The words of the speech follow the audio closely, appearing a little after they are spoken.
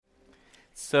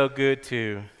So good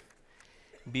to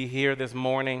be here this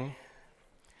morning.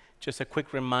 Just a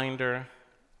quick reminder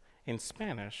in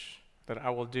Spanish that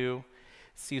I will do.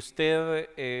 Si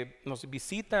usted nos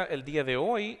visita el día de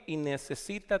hoy y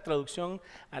necesita traducción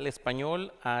al español,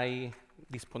 hay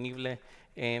disponible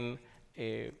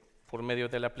por medio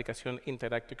de la aplicación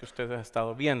Interactive que usted ha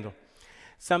estado viendo.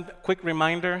 Some quick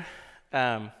reminder,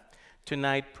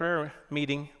 tonight prayer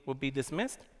meeting will be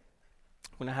dismissed.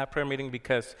 We're going to have prayer meeting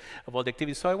because of all the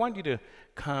activities. So I want you to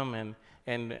come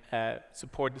and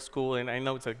support the school. And I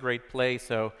know it's a great place,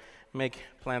 so make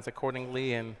plans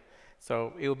accordingly. And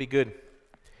so it will be good.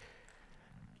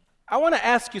 I want to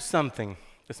ask you something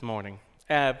this morning.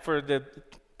 For the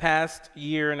past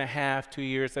year and a half, 2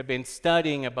 years, I've been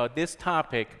studying about this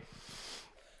topic.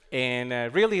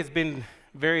 And really it's been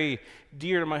very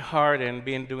dear to my heart and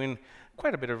been doing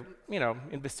quite a bit of,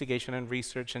 investigation and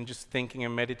research and just thinking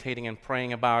and meditating and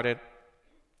praying about it.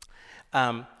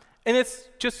 And it's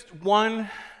just one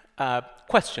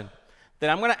question that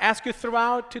I'm going to ask you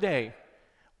throughout today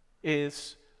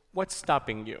is, what's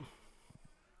stopping you?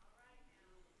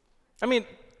 I mean,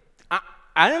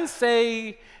 I didn't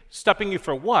say stopping you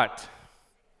for what.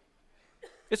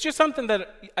 It's just something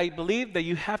that I believe that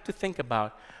you have to think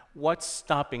about. What's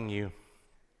stopping you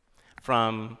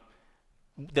from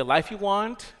the life you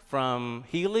want, from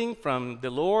healing, from the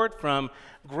Lord, from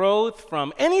growth,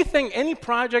 from anything, any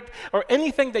project, or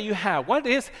anything that you have? What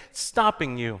is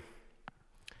stopping you?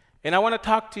 And I want to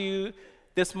talk to you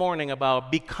this morning about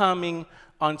becoming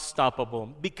unstoppable,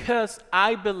 because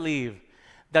I believe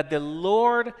that the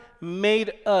Lord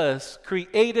made us,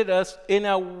 created us in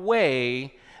a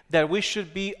way that we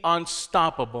should be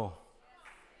unstoppable.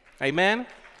 Amen?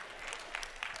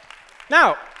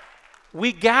 Now,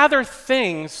 we gather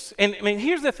things, and I mean,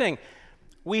 here's the thing.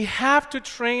 We have to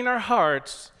train our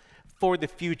hearts for the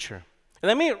future.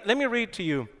 Let me read to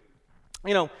you.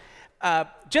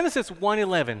 Genesis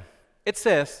 1:11.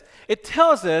 It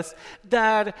tells us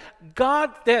that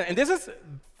God, and this is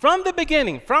from the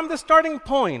beginning, from the starting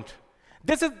point.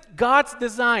 This is God's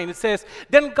design. It says,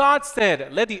 then God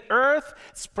said, let the earth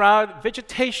sprout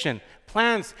vegetation,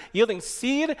 plants yielding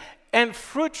seed, and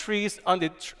fruit trees on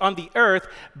the earth,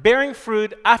 bearing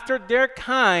fruit after their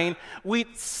kind, with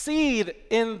seed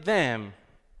in them.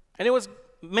 And it was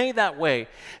made that way.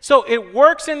 So it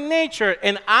works in nature,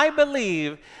 and I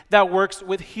believe that works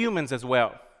with humans as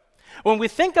well. When we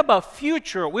think about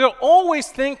future, we are always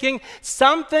thinking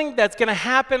something that's going to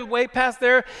happen way past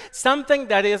there, something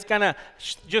that is going to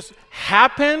just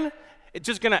happen.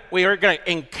 We are going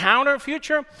to encounter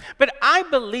future. But I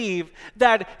believe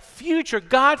that future,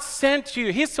 God sent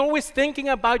you. He's always thinking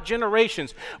about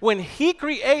generations. When He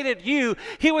created you,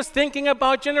 He was thinking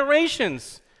about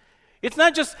generations. It's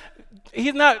not just,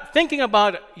 He's not thinking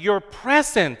about your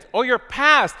present or your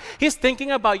past. He's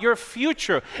thinking about your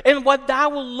future and what that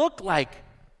will look like.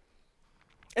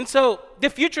 And so the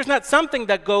future is not something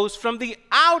that goes from the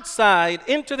outside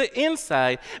into the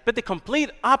inside, but the complete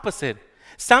opposite.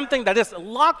 Something that is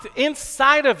locked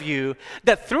inside of you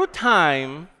that through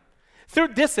time, through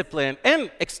discipline,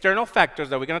 and external factors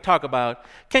that we're going to talk about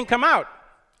can come out.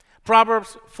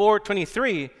 Proverbs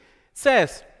 4:23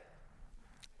 says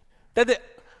that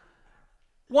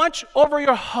watch over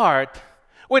your heart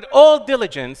with all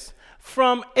diligence.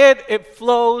 From it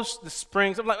flows the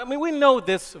springs. We know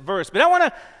this verse, but I want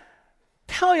to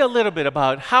tell you a little bit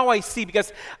about how I see,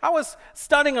 because I was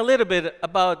studying a little bit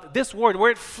about this word, where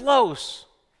it flows.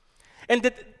 And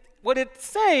what it's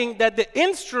saying, that the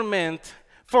instrument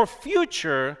for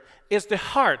future is the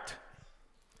heart.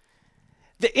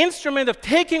 The instrument of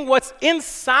taking what's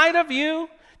inside of you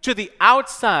to the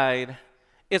outside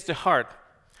is the heart.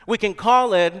 We can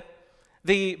call it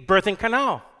the birthing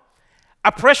canal,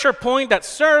 a pressure point that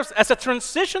serves as a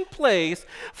transition place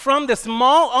from the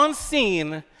small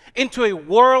unseen into a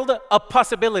world of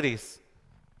possibilities.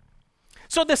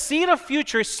 So the seed of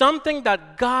future is something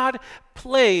that God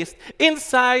placed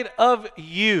inside of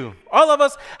you. All of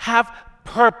us have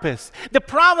purpose. The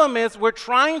problem is we're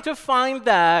trying to find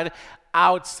that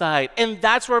outside, and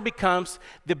that's where it becomes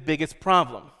the biggest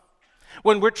problem.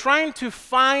 When we're trying to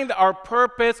find our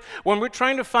purpose, when we're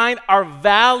trying to find our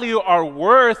value, our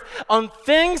worth on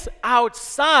things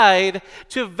outside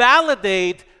to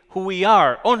validate who we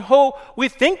are, on who we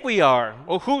think we are,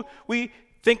 or who we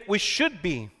think we should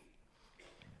be.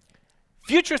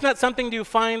 Future is not something you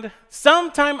find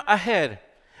sometime ahead,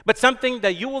 but something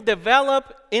that you will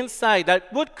develop inside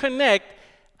that would connect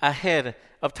ahead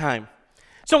of time.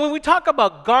 So when we talk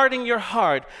about guarding your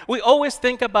heart, we always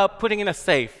think about putting in a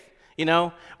safe. You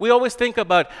know, we always think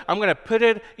about, I'm going to put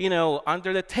it,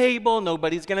 under the table.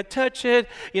 Nobody's going to touch it.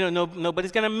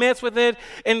 Nobody's going to mess with it.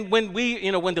 And when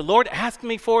when the Lord asks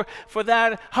me for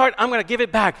that heart, I'm going to give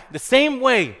it back the same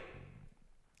way.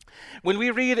 When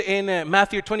we read in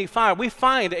Matthew 25, we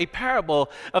find a parable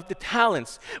of the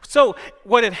talents. So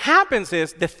what it happens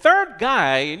is the third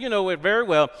guy, you know it very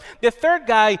well, the third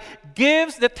guy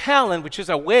gives the talent, which is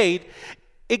a weight,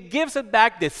 it gives it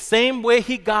back the same way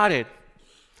he got it.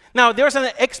 Now, there's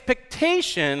an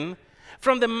expectation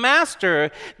from the master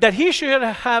that he should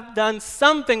have done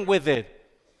something with it.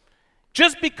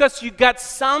 Just because you got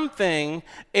something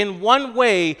in one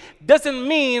way doesn't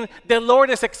mean the Lord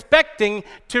is expecting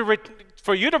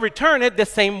for you to return it the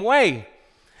same way.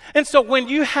 And so when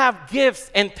you have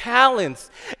gifts and talents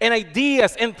and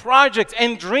ideas and projects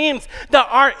and dreams that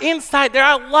are inside, they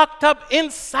are locked up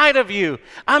inside of you.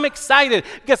 I'm excited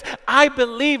because I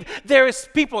believe there is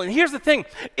people. And here's the thing.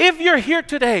 If you're here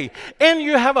today and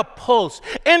you have a pulse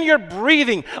and you're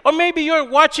breathing, or maybe you're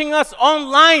watching us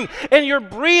online and you're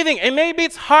breathing, and maybe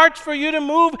it's hard for you to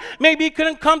move, maybe you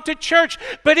couldn't come to church,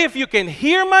 but if you can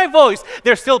hear my voice,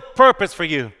 there's still purpose for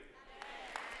you.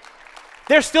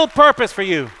 There's still purpose for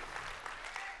you.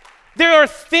 There are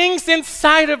things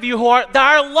inside of you that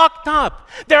are locked up.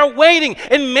 They're waiting.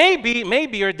 And maybe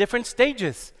you're at different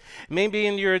stages. Maybe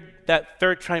in that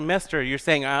third trimester, you're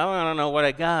saying, I don't know what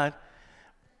I got.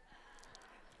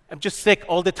 I'm just sick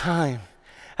all the time.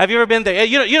 Have you ever been there?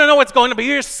 You don't know what's going on, but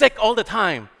you're sick all the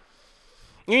time.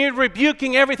 You're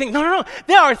rebuking everything. No.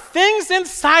 There are things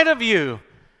inside of you.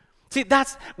 See,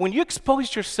 that's when you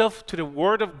expose yourself to the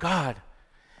Word of God.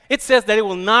 It says that it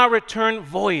will not return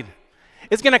void.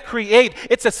 It's going to create.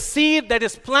 It's a seed that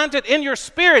is planted in your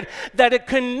spirit that it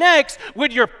connects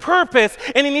with your purpose,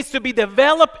 and it needs to be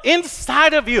developed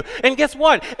inside of you. And guess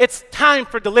what? It's time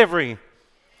for delivery.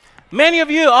 Many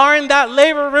of you are in that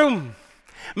labor room.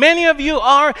 Many of you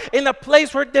are in a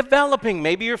place where developing.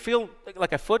 Maybe you feel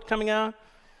like a foot coming out.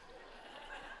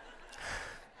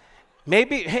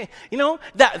 Maybe,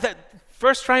 that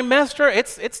first trimester,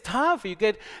 it's tough. You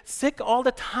get sick all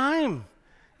the time.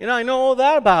 I know all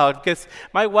that about because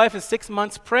my wife is 6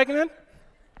 months pregnant,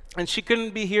 and she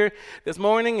couldn't be here this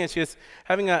morning, and she was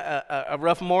having a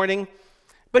rough morning.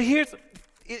 But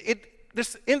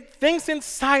there's things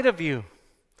inside of you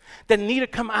that need to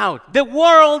come out. The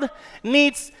world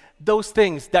needs those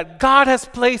things that God has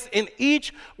placed in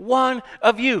each one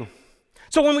of you.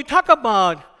 So when we talk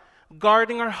about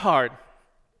guarding our heart,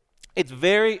 it's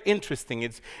very interesting.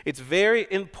 It's very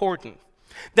important.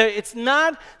 That it's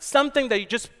not something that you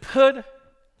just put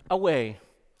away.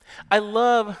 I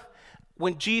love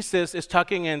when Jesus is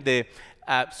talking in the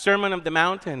Sermon on the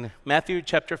Mount in Matthew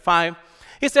chapter 5.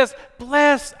 He says,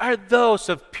 blessed are those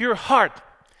of pure heart,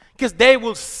 because they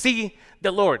will see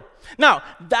the Lord. Now,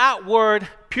 that word,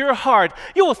 pure heart,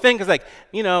 you will think is like,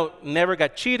 never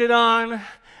got cheated on,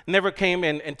 never came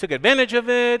and took advantage of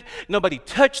it, nobody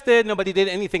touched it, nobody did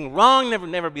anything wrong,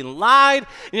 never been lied,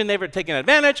 never taken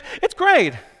advantage. It's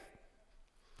great.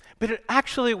 But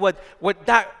actually what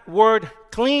that word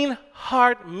clean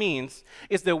heart means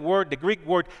is the Greek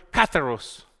word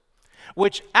katharos,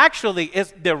 which actually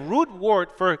is the root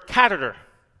word for catheter.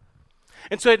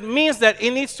 And so it means that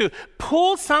it needs to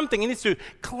pull something, it needs to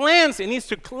cleanse, it needs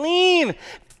to clean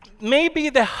maybe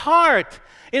the heart.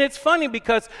 And it's funny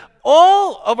because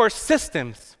all of our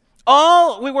systems,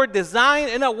 we were designed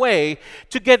in a way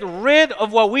to get rid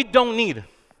of what we don't need.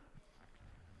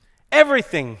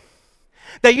 Everything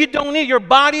that you don't need, your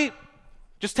body,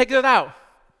 just take it out.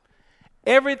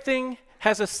 Everything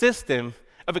has a system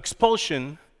of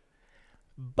expulsion,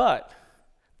 but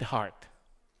the heart.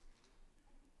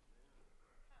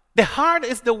 The heart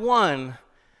is the one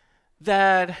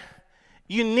that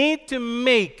you need to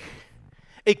make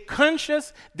a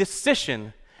conscious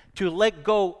decision to let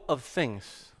go of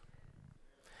things.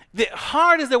 The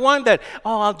heart is the one that,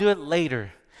 I'll do it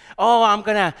later. I'm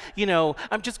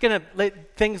just going to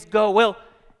let things go. Well,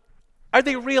 are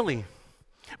they really?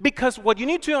 Because what you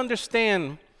need to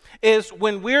understand is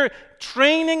when we're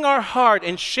training our heart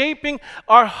and shaping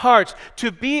our hearts to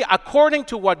be according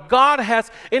to what God has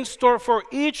in store for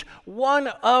each one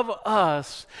of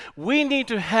us, we need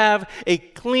to have a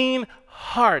clean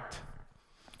heart.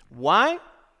 Why?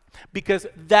 Because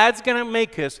that's going to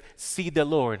make us see the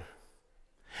Lord.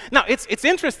 Now, it's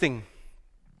interesting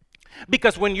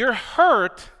because when you're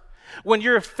hurt, when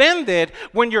you're offended,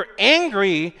 when you're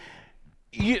angry,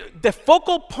 the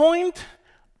focal point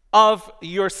of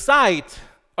your sight,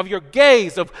 of your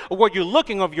gaze, of what you're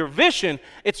looking, of your vision,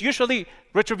 it's usually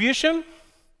retribution.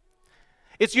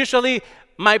 It's usually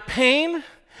my pain.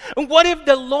 And what if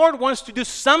the Lord wants to do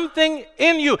something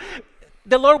in you?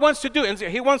 The Lord wants to do, and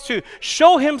He wants to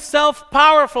show Himself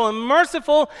powerful and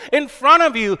merciful in front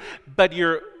of you, but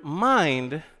your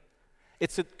mind,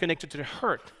 it's connected to the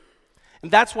hurt. And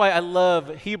that's why I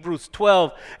love Hebrews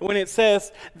 12 when it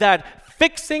says that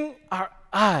fixing our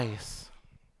eyes.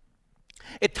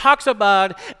 It talks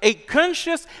about a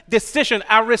conscious decision,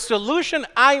 a resolution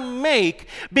I make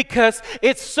because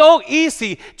it's so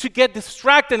easy to get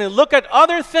distracted and look at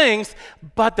other things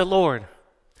but the Lord.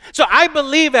 So I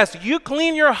believe as you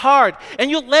clean your heart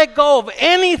and you let go of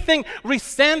anything,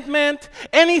 resentment,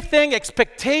 anything,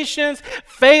 expectations,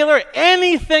 failure,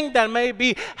 anything that may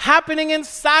be happening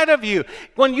inside of you,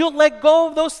 when you let go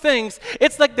of those things,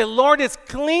 it's like the Lord is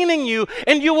cleaning you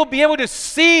and you will be able to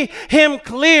see Him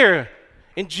clear.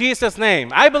 In Jesus' name.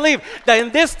 I believe that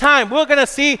in this time we're going to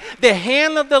see the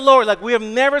hand of the Lord like we have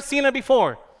never seen it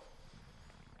before.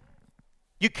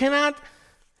 You cannot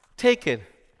take it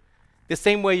the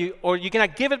same way or you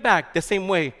cannot give it back the same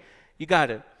way you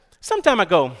got it. Some time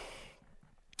ago,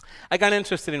 I got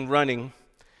interested in running.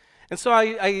 And so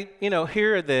I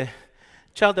here at the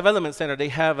Child Development Center, they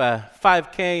have a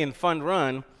 5K and fun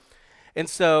run. And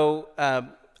so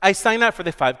I signed up for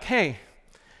the 5K.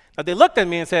 Now they looked at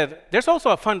me and said, there's also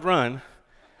a fun run.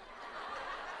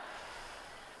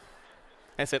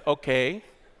 I said, okay.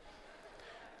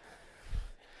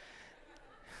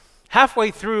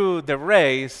 Halfway through the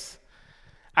race,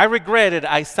 I regretted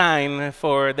I signed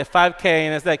for the 5K,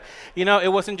 and it's like,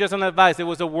 it wasn't just an advice, it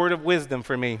was a word of wisdom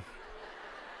for me.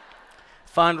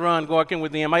 Fun run, walking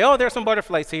with me. I'm like, oh, there's some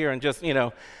butterflies here, and just,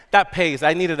 that pace.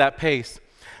 I needed that pace.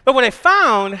 But what I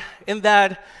found in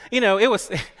that, it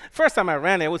was, first time I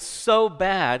ran it was so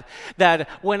bad that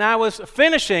when I was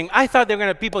finishing, I thought there were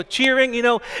going to be people cheering,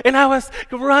 and I was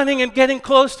running and getting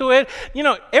close to it.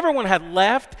 Everyone had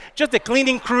left. Just the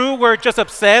cleaning crew were just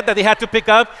upset that they had to pick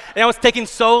up, and I was taking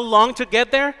so long to get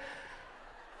there.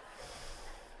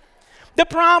 The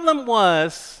problem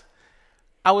was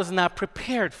I was not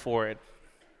prepared for it.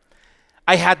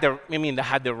 I had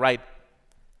the right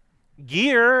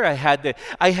gear. I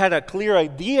had a clear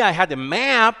idea. I had the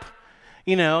map.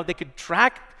 They could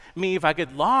track me if I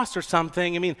get lost or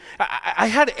something. I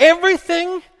had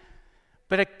everything,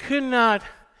 but I could not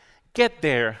get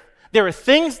there. There were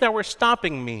things that were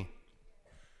stopping me,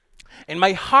 and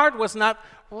my heart was not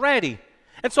ready.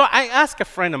 And so I asked a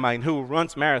friend of mine who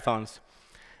runs marathons.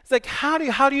 It's like, how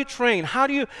do you train? How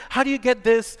do you get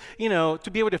this, to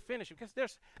be able to finish? Because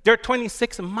there are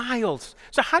 26 miles.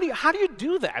 So how do you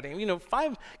do that? And,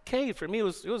 5K for me it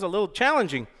was a little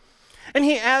challenging. And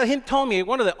he told me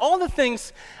out of all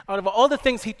the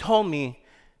things he told me,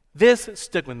 this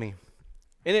stuck with me.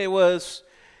 And it was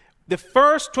the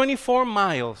first 24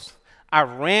 miles I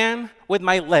ran with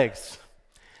my legs.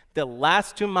 The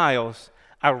last 2 miles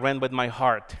I ran with my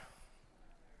heart.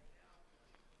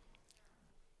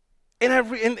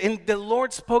 And the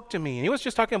Lord spoke to me. And He was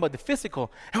just talking about the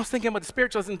physical. I was thinking about the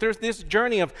spiritual. And there's this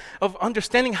journey of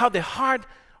understanding how the heart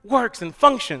works and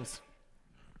functions.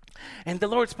 And the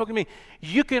Lord spoke to me.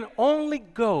 You can only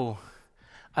go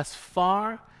as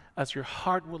far as your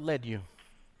heart will let you.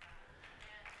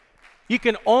 You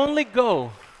can only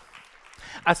go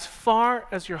as far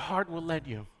as your heart will let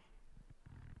you.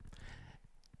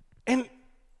 And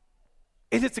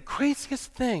it is the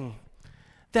craziest thing.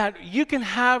 That you can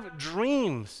have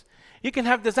dreams, you can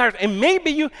have desires, and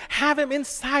maybe you have them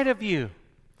inside of you.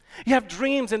 You have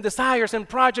dreams and desires and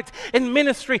projects and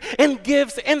ministry and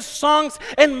gifts and songs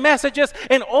and messages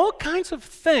and all kinds of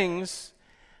things,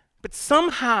 but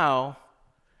somehow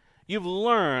you've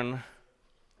learned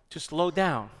to slow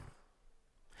down.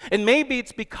 And maybe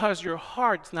it's because your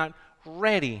heart's not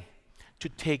ready to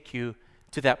take you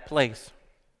to that place.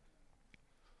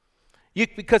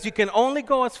 Because you can only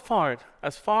go as far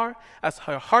as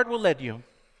your heart will let you.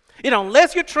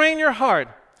 Unless you train your heart,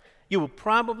 you will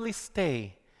probably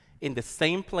stay in the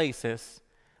same places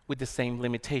with the same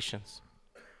limitations.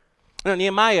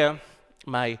 Nehemiah,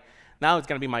 now it's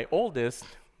going to be my oldest,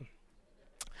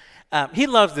 he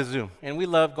loves the zoo, and we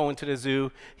love going to the zoo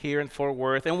here in Fort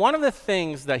Worth. And one of the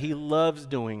things that he loves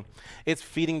doing is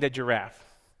feeding the giraffe.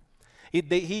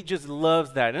 He just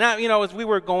loves that. And as we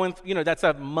were going, that's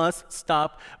a must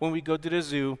stop when we go to the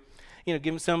zoo.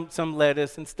 Give him some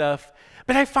lettuce and stuff.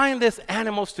 But I find these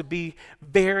animals to be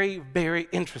very, very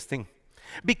interesting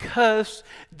because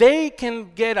they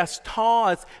can get as tall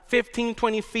as 15,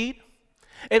 20 feet.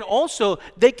 And also,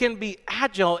 they can be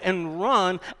agile and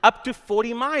run up to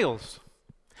 40 miles.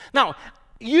 Now,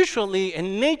 usually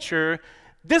in nature,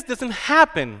 this doesn't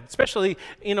happen, especially,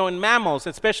 in mammals,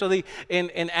 especially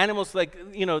in animals like,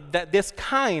 this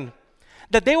kind.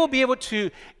 that they will be able to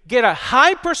get a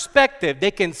high perspective.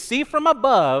 They can see from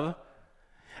above,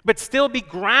 but still be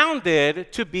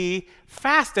grounded to be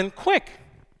fast and quick.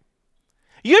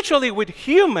 Usually with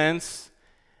humans,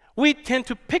 we tend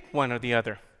to pick one or the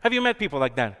other. Have you met people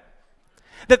like that?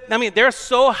 They're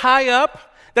so high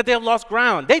up that they have lost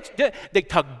ground. They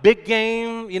talk big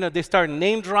game. They start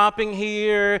name dropping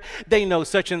here. They know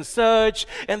such and such,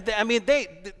 and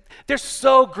they're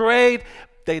so great.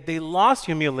 They lost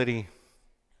humility.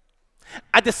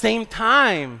 At the same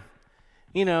time,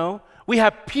 we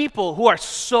have people who are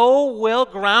so well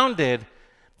grounded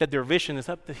that their vision is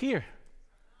up to here.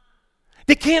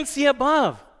 They can't see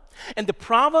above. And the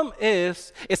problem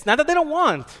is, it's not that they don't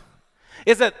want.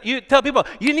 It's that you tell people,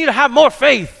 you need to have more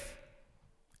faith.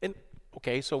 And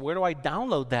okay, so where do I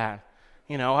download that?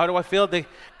 How do I fill the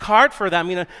card for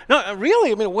that? No,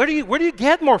 really, where do you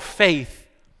get more faith?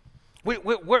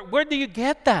 Where do you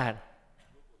get that?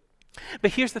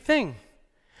 But here's the thing.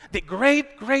 The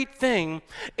great thing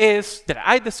is that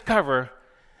I discover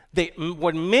that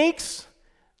what makes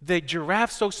the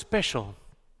giraffe so special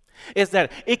is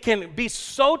that it can be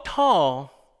so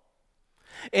tall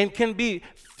and can be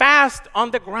fast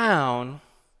on the ground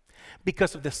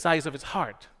because of the size of its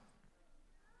heart.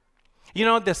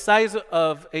 The size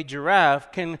of a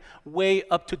giraffe can weigh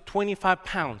up to 25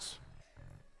 pounds.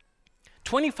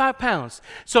 25 pounds.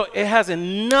 So it has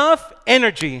enough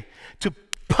energy to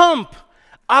pump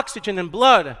oxygen and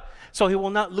blood so he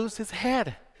will not lose his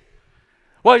head.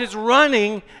 While he's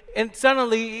running and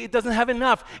suddenly it doesn't have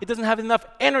enough. It doesn't have enough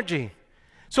energy.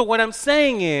 So what I'm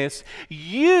saying is,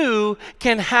 you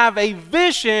can have a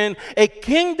vision, a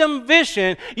kingdom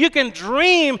vision. You can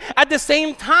dream at the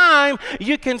same time.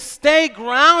 You can stay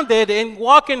grounded and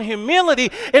walk in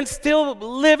humility and still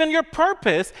live in your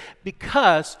purpose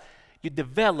because you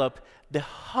develop the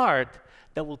heart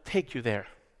that will take you there.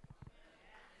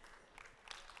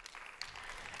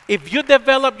 If you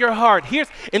develop your heart,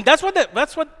 that's what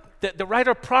the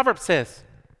writer of Proverbs says.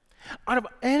 Out of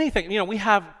anything, we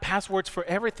have passwords for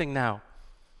everything now.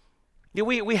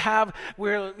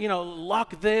 We're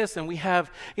lock this, and we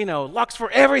have, locks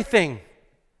for everything.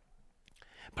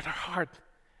 But our heart,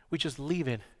 we just leave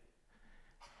it.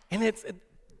 And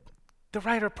the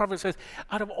writer of Proverbs says,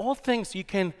 out of all things you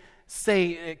can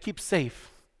keep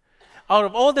safe. Out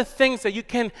of all the things that you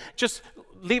can just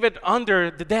leave it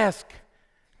under the desk,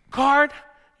 guard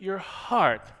your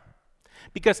heart,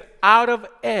 because out of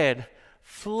it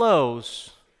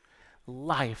flows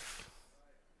life.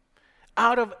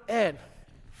 Out of it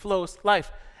flows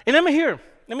life. And let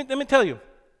me tell you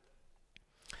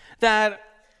that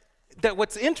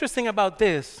what's interesting about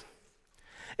this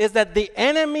is that the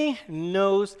enemy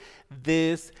knows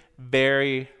this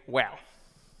very well.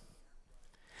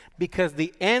 Because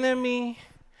the enemy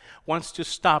wants to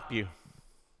stop you.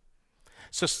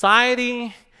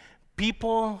 Society,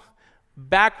 people,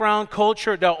 background,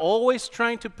 culture, they're always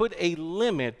trying to put a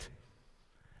limit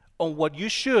on what you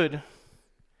should,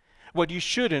 what you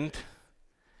shouldn't,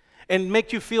 and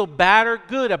make you feel bad or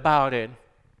good about it.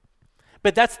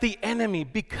 But that's the enemy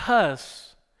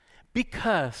because he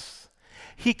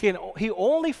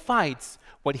only fights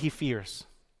what he fears.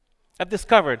 I've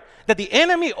discovered that the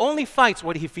enemy only fights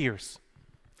what he fears.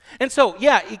 And so,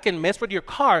 yeah, he can mess with your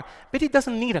car, but he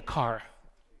doesn't need a car.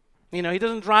 He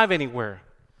doesn't drive anywhere.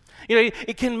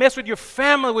 It can mess with your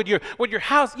family, with your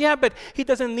house. Yeah, but he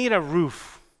doesn't need a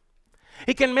roof.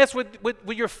 He can mess with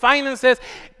your finances,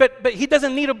 but he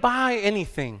doesn't need to buy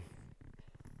anything.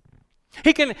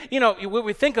 He can, what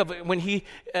we think of when he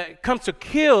comes to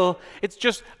kill, it's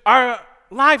just our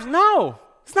lives. No,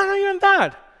 it's not even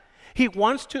that. He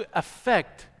wants to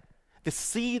affect the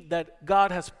seed that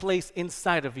God has placed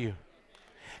inside of you.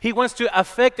 He wants to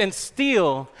affect and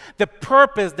steal the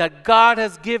purpose that God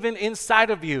has given inside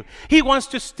of you. He wants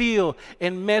to steal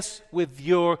and mess with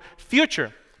your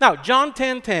future. Now, John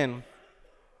 10:10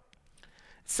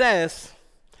 says,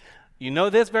 you know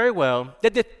this very well,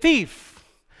 that the thief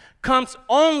comes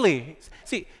only.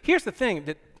 See, here's the thing.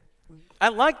 That I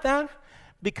like that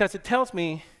because it tells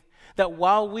me that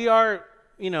while we are,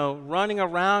 running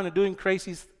around and doing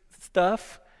crazy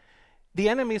stuff, the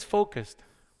enemy is focused.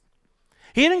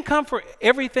 He didn't come for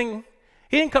everything.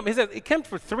 He said he came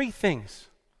for three things.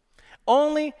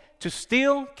 Only to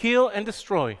steal, kill, and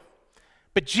destroy.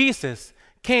 But Jesus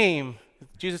came,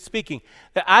 Jesus speaking,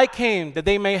 that I came that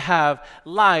they may have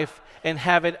life and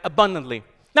have it abundantly.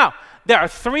 Now, there are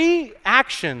three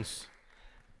actions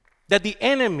that the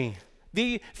enemy,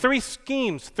 the three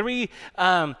schemes, three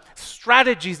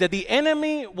strategies that the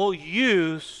enemy will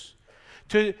use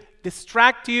to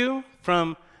distract you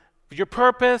from your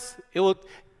purpose. It will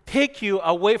take you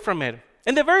away from it.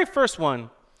 And the very first one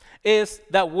is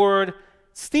that word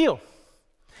steal.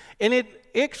 And it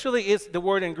actually is the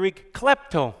word in Greek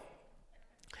klepto,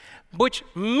 which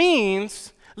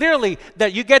means literally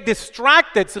that you get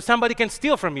distracted so somebody can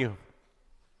steal from you.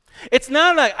 It's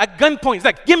not a gunpoint. It's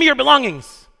like, give me your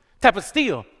belongings type of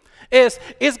steal.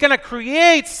 It's going to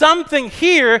create something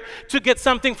here to get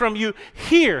something from you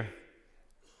here.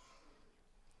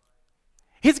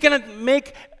 He's going to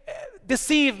make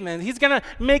deceivement. He's going to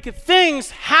make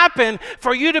things happen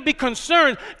for you to be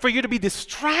concerned, for you to be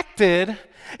distracted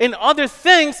in other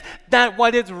things than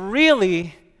what is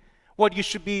really what you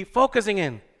should be focusing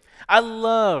in. I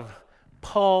love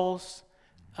Paul's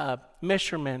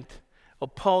measurement, or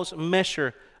Paul's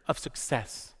measure of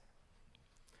success.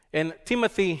 In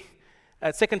Timothy,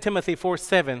 2 Timothy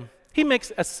 4:7, he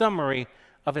makes a summary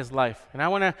of his life. And I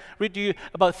want to read to you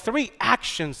about 3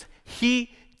 actions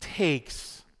he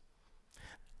takes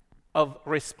of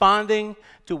responding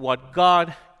to what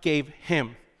God gave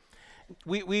him.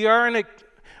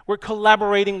 We're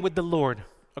collaborating with the Lord.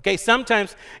 Okay,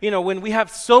 sometimes, when we have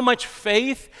so much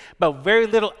faith but very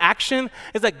little action,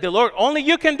 it's like, the Lord, only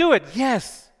you can do it.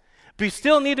 Yes, but you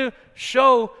still need to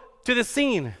show to the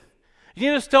scene.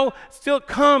 You need to still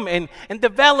come and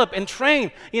develop and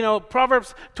train.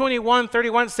 Proverbs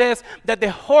 21:31 says that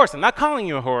the horse, I'm not calling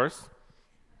you a horse,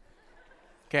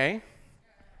 okay?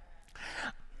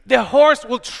 The horse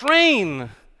will train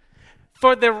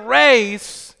for the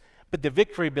race, but the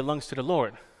victory belongs to the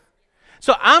Lord.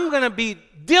 So I'm going to be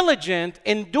diligent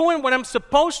in doing what I'm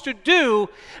supposed to do,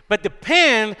 but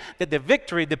the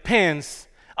victory depends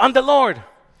on the Lord.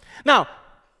 Now,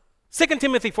 2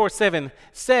 Timothy 4:7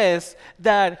 says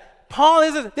that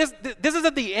Paul this is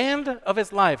at the end of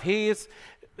his life. He's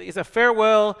a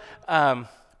farewell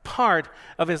part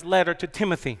of his letter to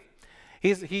Timothy.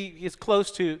 He's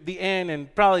close to the end,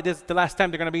 and probably this is the last time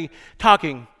they're going to be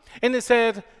talking. And it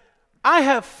said, I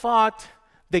have fought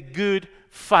the good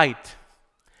fight.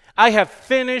 I have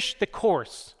finished the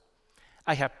course.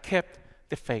 I have kept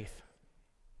the faith.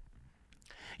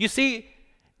 You see,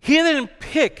 he didn't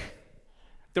pick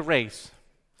the race.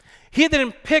 He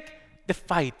didn't pick the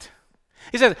fight.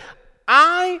 He said,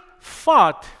 I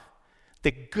fought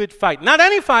the good fight. Not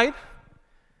any fight.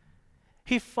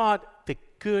 He fought the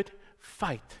good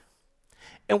fight.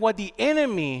 And what the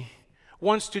enemy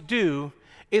wants to do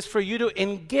is for you to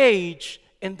engage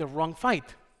in the wrong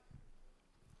fight.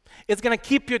 It's going to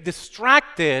keep you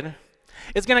distracted.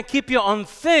 It's going to keep you on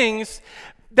things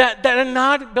that are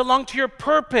not belong to your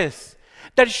purpose,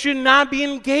 that should not be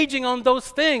engaging on those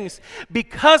things.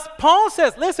 Because Paul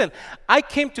says, listen, I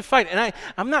came to fight. And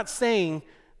I'm not saying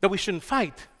that we shouldn't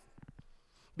fight,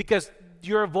 because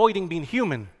you're avoiding being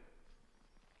human.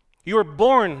 You were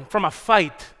born from a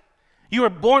fight. You were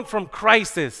born from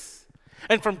crisis.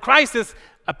 And from crisis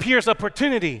appears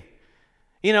opportunity.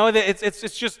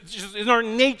 It's just in our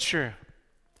nature.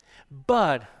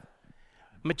 But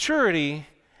maturity,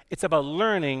 it's about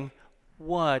learning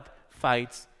what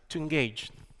fights to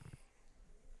engage.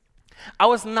 I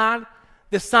was not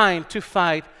designed to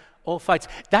fight all fights.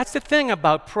 That's the thing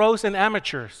about pros and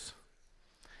amateurs.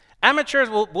 Amateurs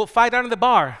will fight out in the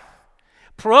bar.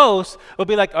 Pros will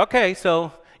be like, okay,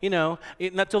 so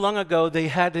not too long ago they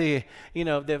had the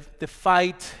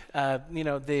fight,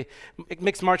 the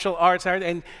mixed martial arts,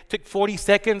 and took 40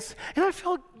 seconds, and I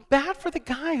felt bad for the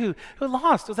guy who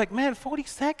lost. It was like, man, 40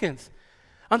 seconds.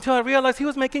 Until I realized he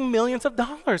was making millions of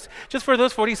dollars just for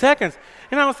those 40 seconds.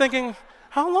 And I was thinking,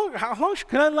 how long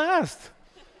could I last?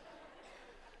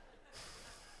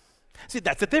 See,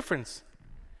 that's the difference.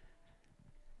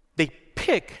 They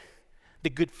pick the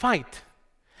good fight.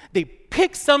 They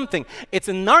pick something. It's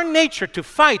in our nature to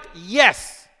fight,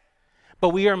 yes, but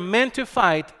we are meant to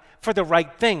fight for the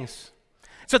right things.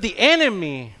 So the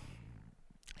enemy,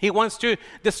 he wants to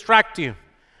distract you,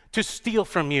 to steal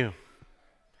from you.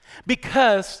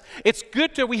 Because it's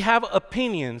good that we have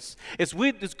opinions. It's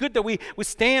good that we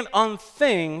stand on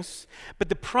things, but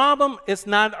the problem is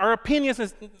not our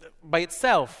opinions by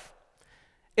itself.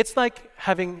 It's like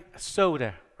having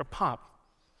soda or pop.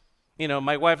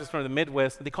 My wife is from the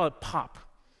Midwest, they call it pop.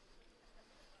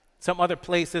 Some other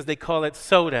places, they call it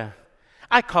soda.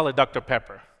 I call it Dr.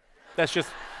 Pepper. That's just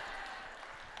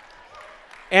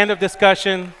end of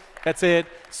discussion. That's it.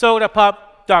 Soda,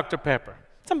 pop, Dr. Pepper.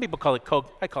 Some people call it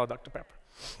Coke. I call it Dr. Pepper.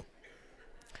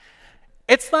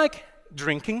 It's like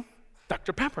drinking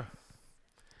Dr. Pepper.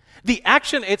 The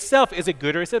action itself, is it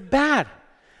good or is it bad?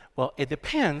 Well, it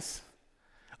depends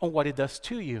on what it does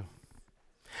to you.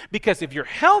 Because if you're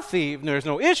healthy, if there's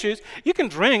no issues, you can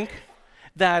drink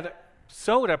that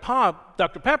soda, pop,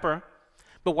 Dr. Pepper.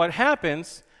 But what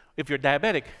happens if you're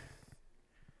diabetic?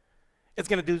 It's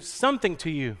going to do something to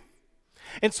you.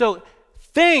 And so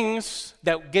things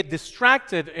that get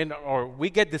distracted or we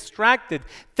get distracted,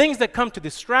 things that come to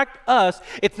distract us,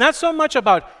 it's not so much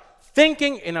about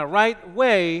thinking in a right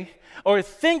way or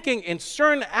thinking in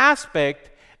certain aspect.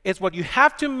 It's what you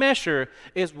have to measure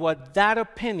is what that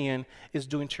opinion is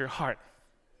doing to your heart.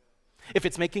 If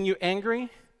it's making you angry,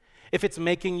 if it's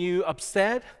making you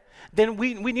upset, then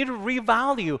we need to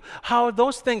revalue how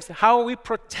those things, how are we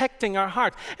protecting our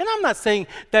heart? And I'm not saying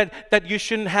that you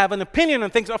shouldn't have an opinion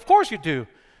on things. Of course you do.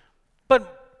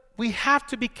 But we have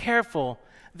to be careful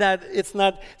that it's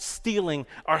not stealing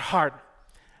our heart.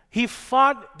 He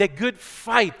fought the good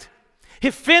fight.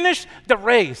 He finished the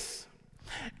race.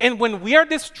 And when we are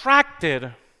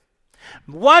distracted,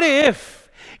 what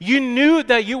if you knew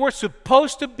that you were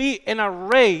supposed to be in a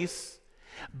race,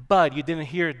 but you didn't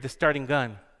hear the starting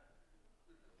gun?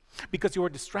 Because you were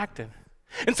distracted.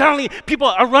 And suddenly people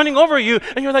are running over you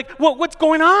and you're like, well, what's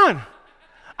going on?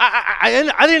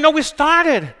 I didn't know we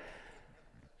started.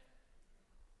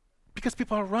 Because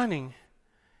people are running.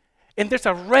 And there's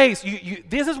a race.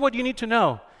 This is what you need to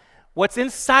know. What's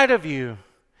inside of you.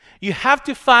 You have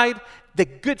to fight the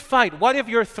good fight. What if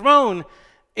you're thrown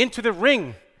into the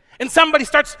ring and somebody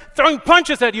starts throwing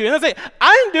punches at you and they say,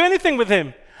 I didn't do anything with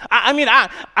him. I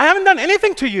haven't done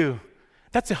anything to you.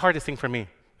 That's the hardest thing for me.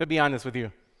 To be honest with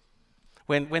you,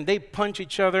 when they punch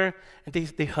each other and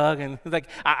they hug and it's like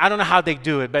I don't know how they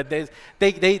do it, but they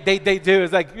do.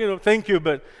 It's like thank you,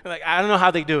 but like I don't know how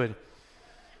they do it.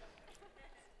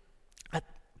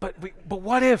 But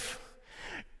what if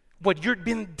what you've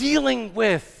been dealing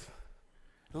with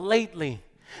lately,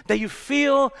 that you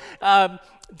feel that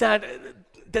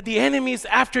the enemy is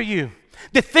after you?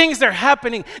 The things that are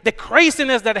happening, the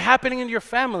craziness that are happening in your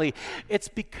family, it's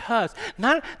because,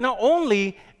 not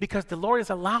only because the Lord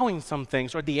is allowing some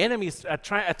things or the enemy is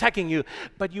attacking you,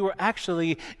 but you are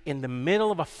actually in the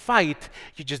middle of a fight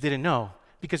you just didn't know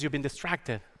because you've been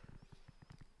distracted.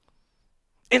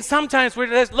 And sometimes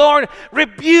we're like, Lord,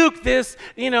 rebuke this,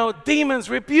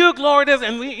 demons, rebuke, Lord, this,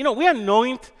 and we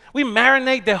anoint, we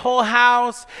marinate the whole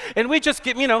house, and we just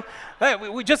give,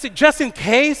 we just in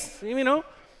case,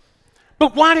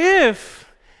 But what if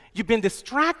you've been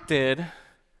distracted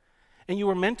and you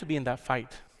were meant to be in that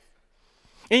fight?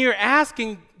 And you're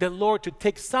asking the Lord to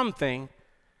take something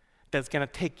that's going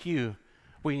to take you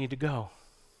where you need to go.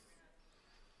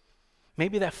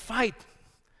 Maybe that fight,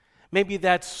 maybe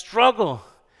that struggle,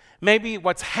 maybe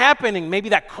what's happening, maybe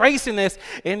that craziness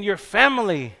in your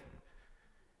family,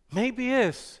 maybe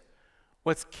is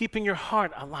what's keeping your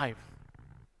heart alive.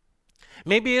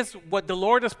 Maybe it's what the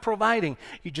Lord is providing.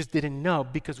 You just didn't know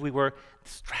because we were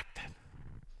distracted.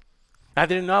 I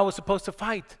didn't know I was supposed to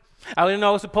fight. I didn't know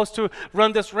I was supposed to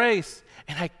run this race.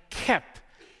 And I kept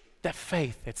that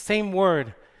faith. That same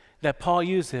word that Paul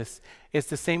uses is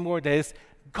the same word that is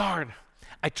guard.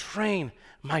 I train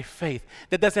my faith.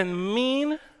 That doesn't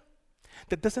mean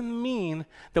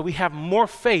that we have more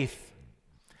faith,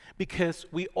 because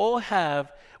we're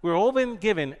all been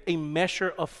given a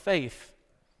measure of faith.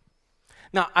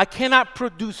 Now, I cannot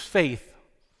produce faith,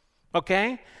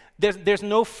 okay? There's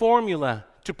no formula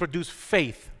to produce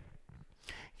faith.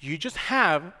 You just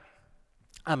have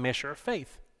a measure of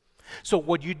faith. So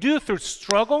what you do through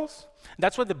struggles,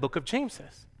 that's what the book of James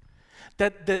says.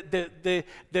 That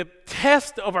the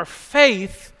test of our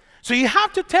faith, so you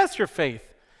have to test your faith.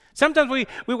 Sometimes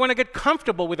we want to get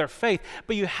comfortable with our faith,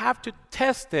 but you have to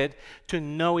test it to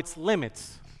know its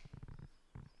limits.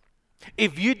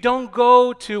 If you don't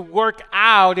go to work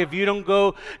out, if you don't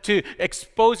go to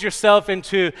expose yourself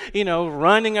into,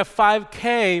 running a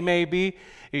 5K maybe,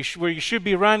 where you should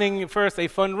be running first a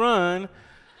fun run.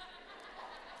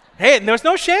 Hey, there's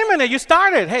no shame in it. You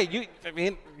started. Hey,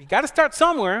 you got to start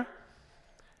somewhere.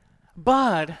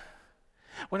 But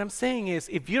what I'm saying is,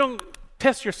 if you don't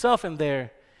test yourself in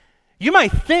there, you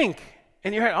might think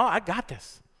in your head, oh, I got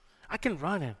this. I can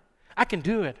run it. I can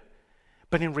do it.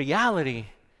 But in reality,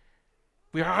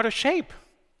 we are out of shape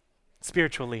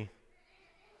spiritually,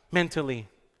 mentally,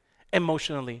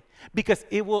 emotionally, because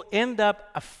it will end up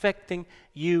affecting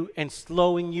you and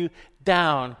slowing you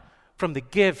down from the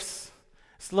gifts,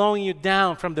 slowing you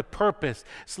down from the purpose,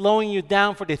 slowing you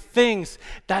down for the things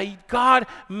that God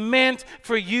meant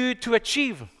for you to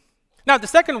achieve. Now, the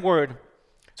second word,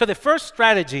 so the first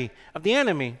strategy of the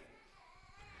enemy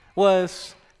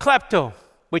was klepto,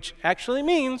 which actually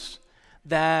means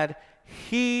that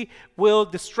he will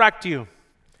distract you.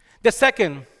 The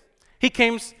second, he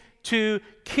came to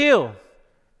kill.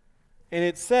 And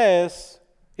it says,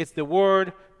 it's the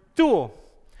word thuo,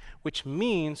 which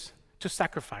means to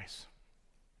sacrifice.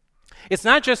 It's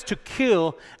not just to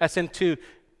kill as in to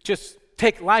just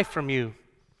take life from you.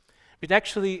 It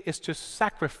actually is to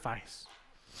sacrifice.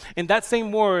 And that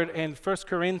same word in 1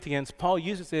 Corinthians, Paul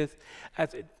uses it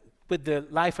with the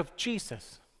life of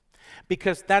Jesus.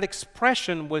 Because that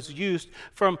expression was used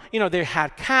from, they had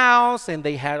cows and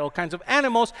they had all kinds of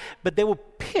animals, but they would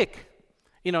pick,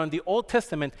 in the Old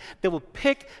Testament, they would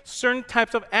pick certain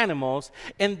types of animals,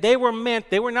 and they were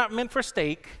not meant for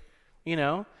steak,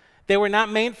 They were not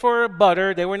made for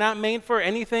butter. They were not made for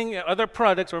anything, other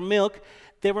products or milk.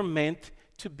 They were meant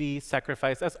to be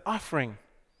sacrificed as offering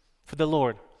for the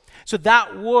Lord. So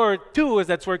that word, too,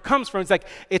 that's where it comes from. It's like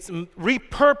it's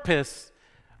repurposed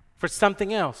for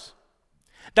something else.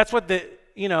 That's what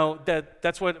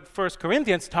that's what 1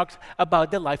 Corinthians talks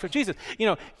about the life of Jesus.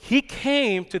 He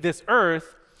came to this earth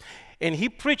and he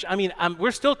preached.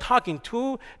 We're still talking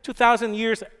 2,000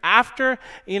 years after,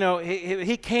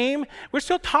 he came. We're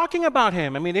still talking about him.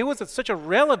 It was such a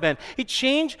relevant. He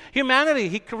changed humanity.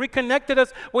 He reconnected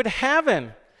us with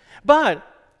heaven. But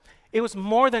it was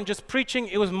more than just preaching.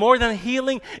 It was more than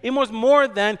healing. It was more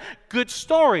than good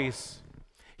stories.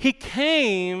 He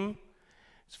came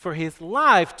for his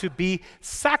life to be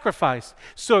sacrificed.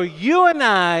 So you and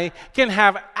I can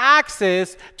have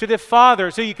access to the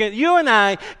Father. So you and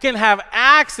I can have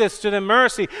access to the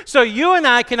mercy. So you and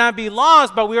I cannot be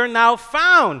lost, but we are now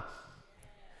found.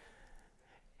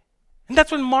 And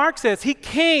that's what Mark says. He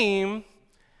came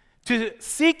to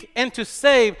seek and to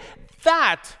save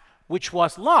that which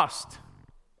was lost.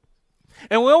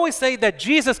 And we always say that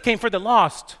Jesus came for the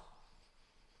lost.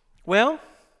 Well,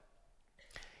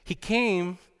 he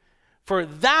came for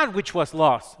that which was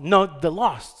lost, not the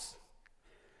lost.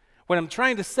 What I'm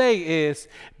trying to say is,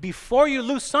 before you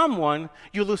lose someone,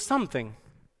 you lose something.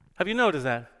 Have you noticed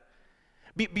that?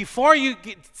 Before you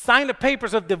sign the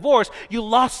papers of divorce, you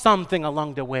lost something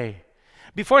along the way.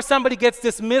 Before somebody gets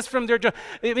dismissed from their job,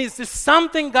 it means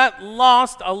something got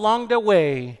lost along the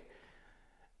way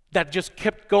that just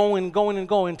kept going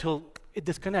until it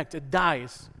disconnects, it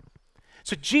dies.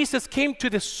 So Jesus came to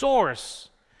the source,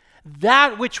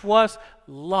 that which was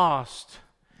lost,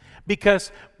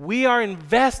 because we are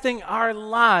investing our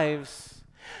lives.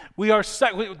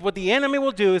 What the enemy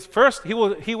will do is, first he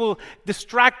will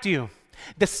distract you.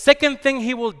 The second thing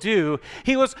he will do,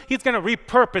 he's going to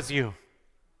repurpose you.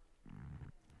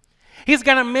 He's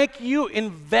going to make you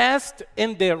invest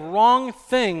in the wrong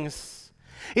things.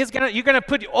 You're going to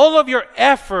put all of your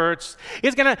efforts.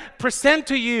 He's going to present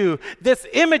to you these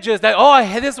images that,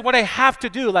 this is what I have to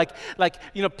do. Like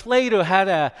Plato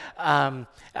had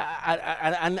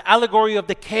an allegory of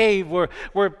the cave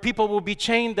where people will be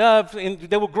chained up and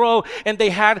they will grow, and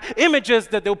they had images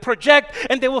that they'll project,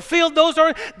 and they will feel those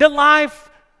are the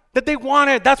life that they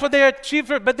wanted. That's what they achieved,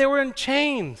 but they were in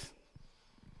chains.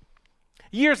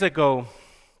 Years ago,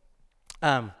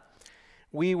 I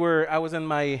was in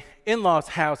my in-laws'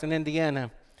 house in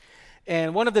Indiana,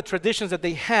 and one of the traditions that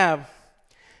they have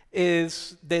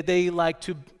is that they like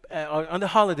to, on the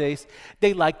holidays,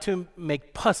 they like to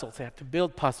make puzzles. They have to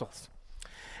build puzzles.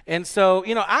 And so,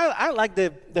 I like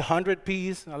the 100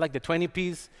 piece, I like the 20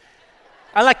 piece.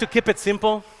 I like to keep it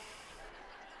simple.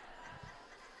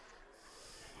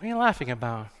 What are you laughing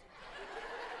about?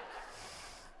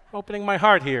 Opening my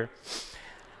heart here.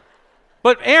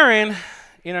 But Erin,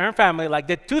 her family, like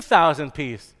the 2,000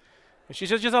 piece. She's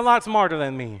just a lot smarter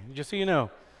than me, just so you know.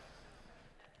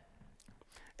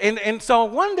 And so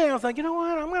one day I was like, you know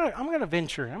what? I'm gonna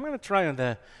venture. I'm gonna try on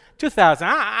the 2,000.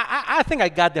 I think I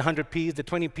got the 100 piece, the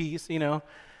 20 piece. I'm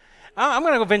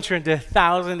gonna go venture into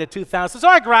 1,000, the 2,000. So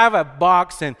I grab a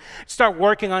box and start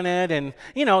working on it, and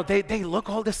they look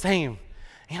all the same.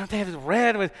 They have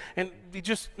red with, and you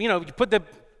just you put the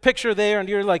picture there, and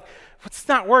you're like, it's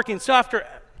not working. So after,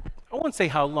 I won't say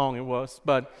how long it was,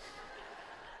 but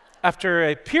after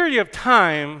a period of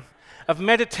time of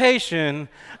meditation,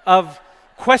 of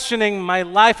questioning my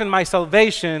life and my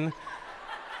salvation,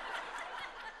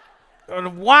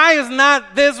 why is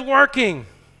not this working?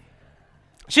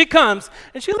 She comes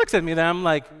and she looks at me, and I'm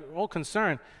like all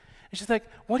concerned. And she's like,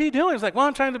 what are you doing? It's like, well,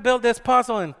 I'm trying to build this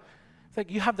puzzle. And it's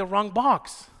like, you have the wrong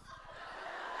box.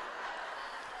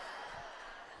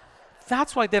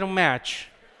 That's why they don't match.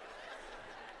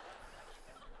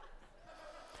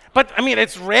 But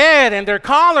it's red and they're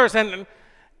colors,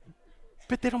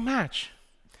 but they don't match.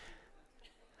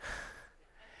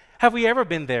 Have we ever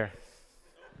been there?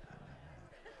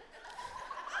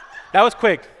 That was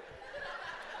quick.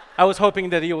 I was hoping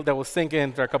that that will sink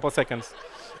in for a couple of seconds.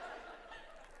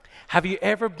 Have you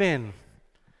ever been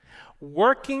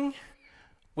working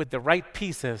with the right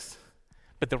pieces,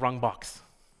 but the wrong box?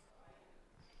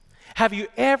 Have you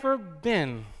ever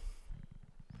been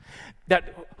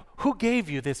that Who gave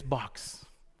you this box?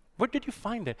 Where did you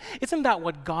find it? Isn't that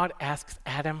what God asks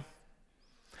Adam?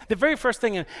 The very first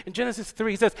thing in Genesis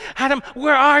 3, he says, Adam,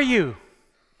 where are you?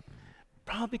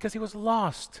 Probably because he was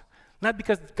lost, not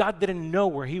because God didn't know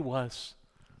where he was.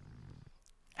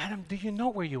 Adam, do you know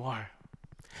where you are?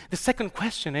 The second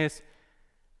question is,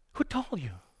 who told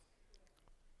you?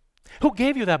 Who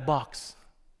gave you that box?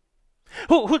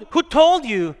 Who told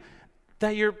you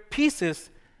that your pieces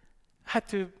had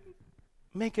to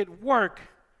make it work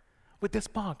with this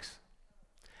box?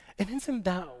 And isn't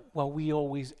that what we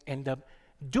always end up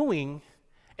doing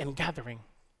and gathering?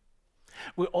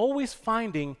 We're always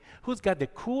finding who's got the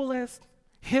coolest,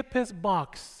 hippest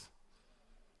box.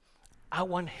 I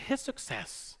want his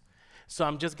success, so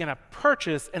I'm just going to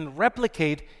purchase and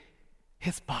replicate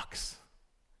his box.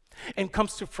 And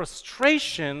comes to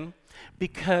frustration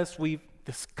because we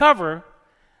discover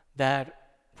that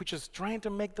we're just trying to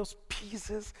make those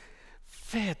pieces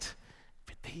fit,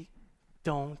 but they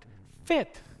don't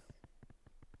fit.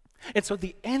 And so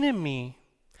the enemy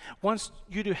wants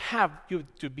you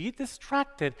to be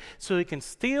distracted so he can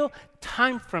steal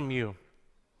time from you.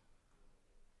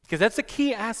 Because that's a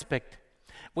key aspect.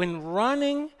 When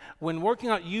running, when working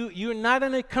out, you're not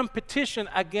in a competition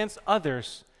against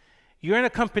others. You're in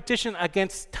a competition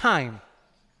against time.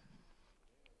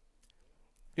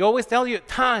 You always tell you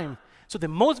time. So the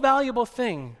most valuable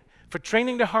thing for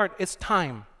training the heart is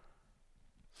time.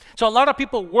 So a lot of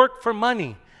people work for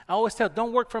money. I always tell,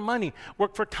 don't work for money,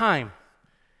 work for time.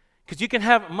 Because you can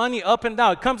have money up and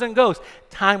down. It comes and goes.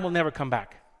 Time will never come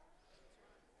back.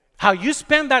 How you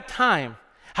spend that time,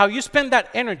 how you spend that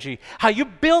energy, how you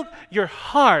build your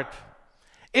heart,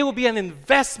 it will be an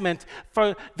investment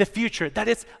for the future that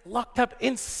is locked up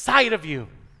inside of you.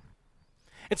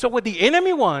 And so what the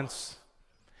enemy wants,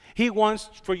 he wants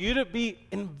for you to be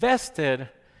invested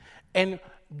in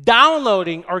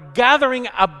downloading or gathering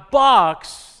a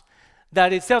box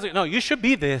that it tells you, no, you should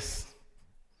be this.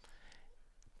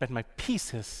 But my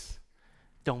pieces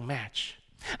don't match.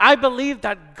 I believe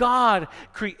that God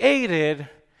created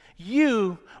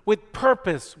you with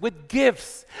purpose, with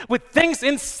gifts, with things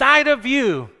inside of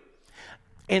you.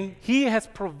 And he has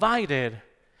provided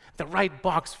the right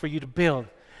box for you to build.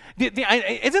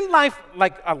 Isn't life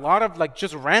like a lot of like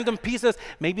just random pieces?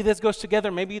 Maybe this goes together,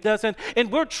 maybe it doesn't.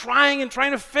 And we're trying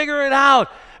to figure it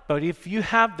out. But if you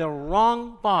have the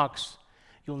wrong box,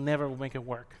 you'll never make it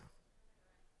work.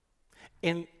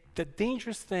 And the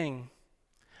dangerous thing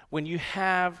when you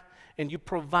have and you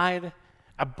provide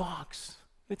a box,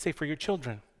 let's say for your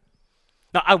children.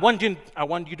 Now, I want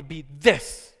you to be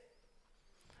this.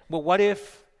 Well, what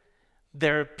if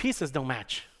their pieces don't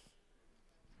match?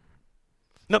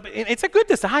 No, but it's a good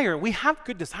desire. We have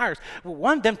good desires. We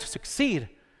want them to succeed,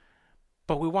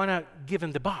 but we want to give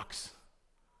them the box.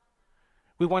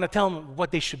 We want to tell them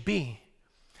what they should be.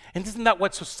 And isn't that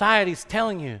what society is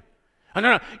telling you? Oh,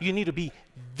 no, you need to be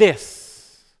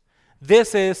this.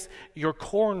 This is your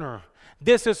corner.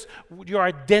 This is your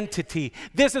identity.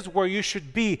 This is where you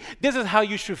should be. This is how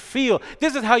you should feel.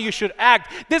 This is how you should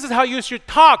act. This is how you should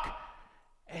talk.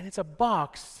 And it's a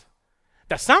box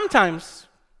that sometimes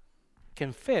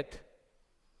can fit.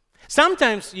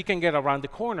 Sometimes you can get around the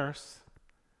corners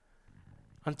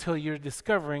until you're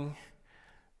discovering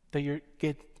that you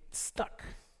get stuck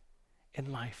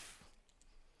in life.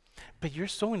 But you're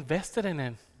so invested in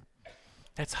it,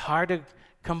 it's hard to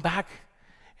come back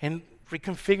and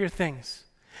reconfigure things.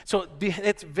 So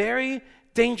it's very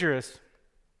dangerous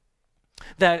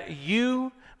that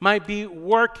you might be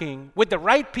working with the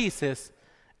right pieces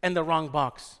and the wrong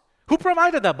box. Who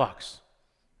provided that box?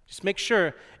 Just make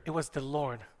sure it was the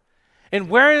Lord. And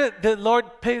where did the Lord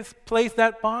place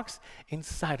that box?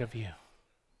 Inside of you.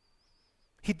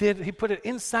 He put it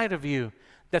inside of you.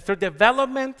 That through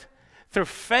development, through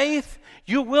faith,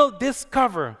 you will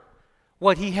discover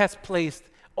what he has placed,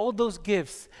 all those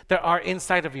gifts that are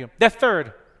inside of you. The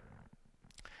third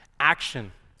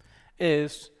action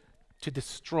is to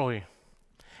destroy.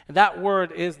 And that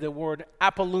word is the word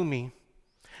apolumi,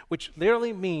 which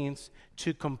literally means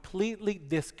to completely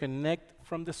disconnect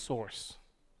from the source.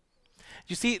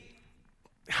 You see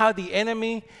how the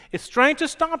enemy is trying to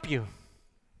stop you.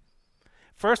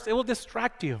 First, it will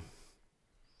distract you.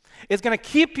 It's going to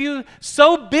keep you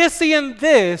so busy in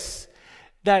this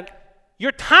that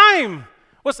your time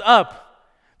was up.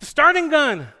 The starting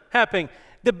gun happened.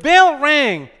 The bell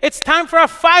rang. It's time for a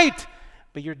fight.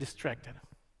 But you're distracted.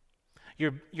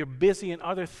 You're busy in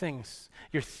other things.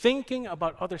 You're thinking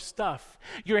about other stuff.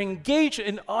 You're engaged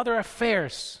in other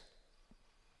affairs.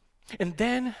 And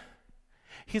then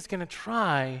he's going to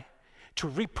try to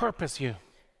repurpose you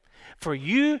for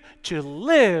you to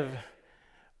live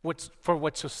for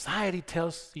what society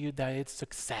tells you that it's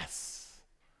success,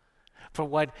 for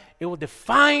what it will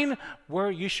define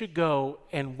where you should go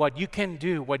and what you can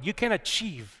do, what you can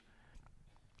achieve.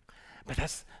 But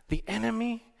that's the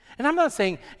enemy. And I'm not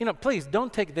saying, please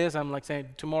don't take this. I'm like saying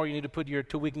tomorrow you need to put your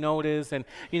 2-week notice and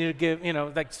you need to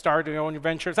give, like start your own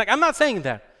venture. It's like, I'm not saying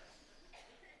that.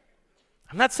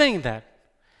 I'm not saying that.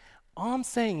 All I'm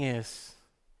saying is,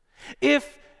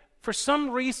 if for some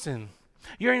reason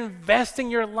you're investing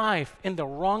your life in the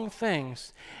wrong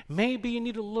things, maybe you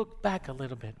need to look back a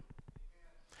little bit.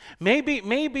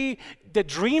 Maybe the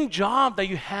dream job that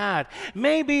you had,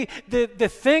 maybe the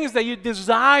things that you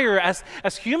desire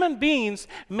as human beings,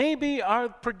 maybe are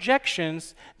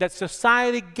projections that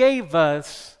society gave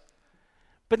us,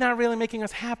 but not really making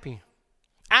us happy.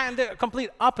 And the complete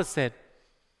opposite.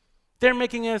 They're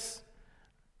making us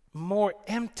more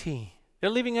empty. They're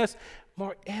leaving us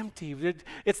more empty.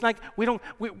 It's like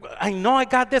I know I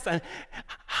got this.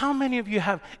 How many of you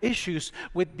have issues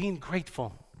with being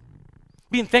grateful?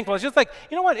 Being thankful. It's just like,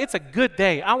 you know what? It's a good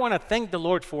day. I want to thank the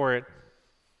Lord for it.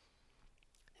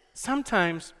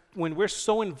 Sometimes when we're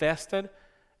so invested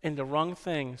in the wrong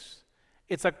things,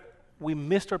 it's like we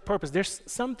missed our purpose. There's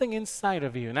something inside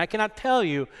of you, and I cannot tell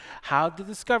you how to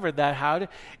discover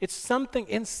that. It's something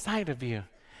inside of you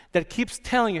that keeps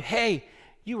telling you, hey,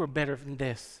 you were better than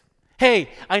this. Hey,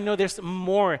 I know there's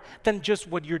more than just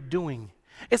what you're doing.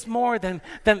 It's more than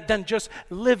just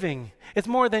living. It's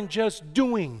more than just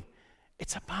doing.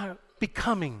 It's about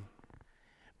becoming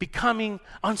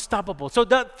unstoppable. So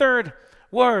the third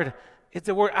word is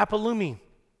the word apolumi,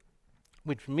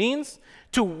 which means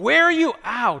to wear you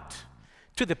out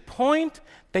to the point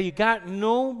that you got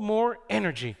no more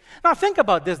energy. Now think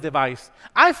about this device.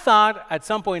 I thought at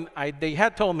some point they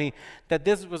had told me that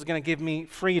this was going to give me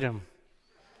freedom.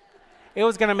 It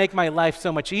was going to make my life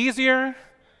so much easier.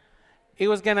 It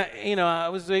was going to, I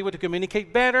was able to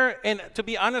communicate better. And to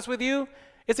be honest with you,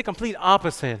 it's the complete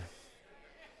opposite.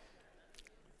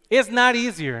 It's not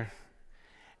easier.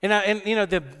 And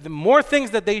the more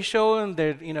things that they show, and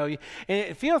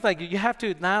it feels like you have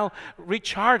to now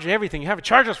recharge everything. You have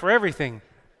chargers for everything.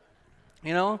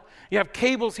 You have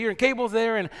cables here and cables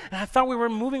there, and I thought we were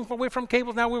moving away from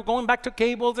cables. Now we're going back to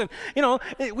cables, and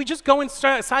we just go in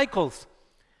cycles.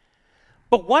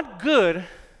 But what good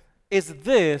is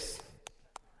this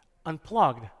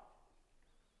unplugged?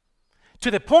 To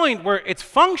the point where it's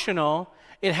functional,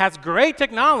 it has great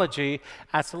technology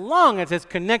as long as it's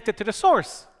connected to the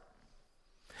source.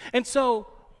 And so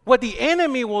what the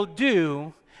enemy will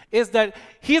do is that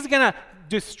he's going to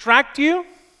distract you.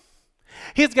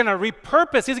 He's going to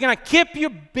repurpose. He's going to keep you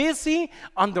busy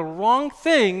on the wrong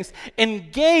things,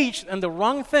 engaged in the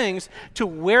wrong things to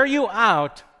wear you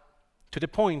out to the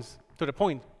point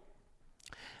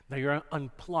that you're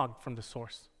unplugged from the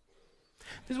source.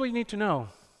 This is what you need to know.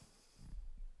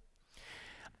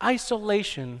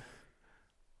 Isolation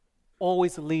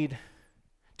always leads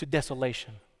to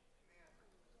desolation.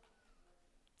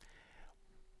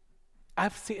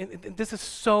 I've seen, this is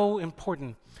so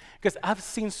important, because I've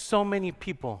seen so many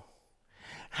people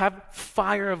have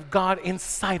fire of God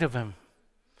inside of them,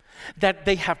 that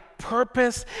they have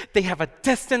purpose, they have a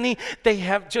destiny, they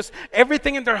have just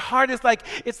everything in their heart. It's like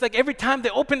every time they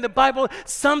open the Bible,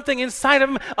 something inside of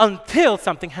them, until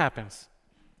something happens.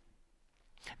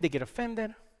 They get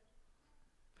offended.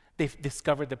 They've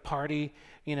discovered the party,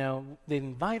 they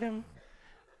invite them.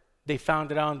 They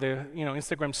found it on the,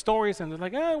 Instagram stories, and they're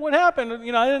like, what happened?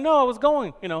 I didn't know I was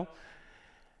going,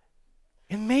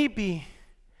 And maybe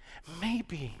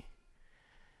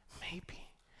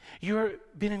you're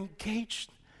been engaged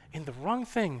in the wrong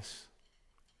things,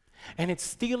 and it's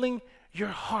stealing your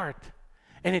heart,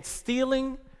 and it's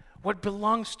stealing what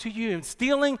belongs to you, and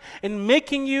stealing and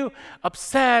making you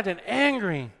upset and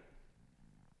angry.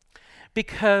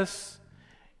 Because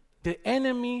the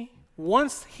enemy,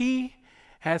 once he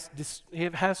has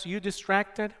you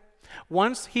distracted,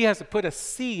 once he has put a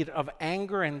seed of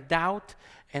anger and doubt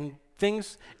and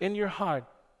things in your heart,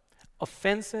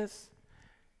 offenses,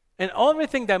 and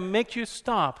everything that makes you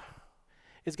stop,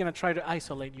 is going to try to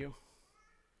isolate you.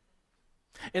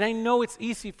 And I know it's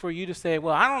easy for you to say,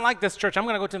 well, I don't like this church, I'm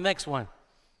going to go to the next one.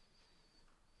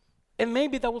 And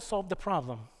maybe that will solve the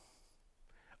problem.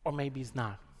 Or maybe it's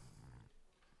not.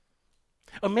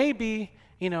 Or maybe,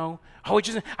 I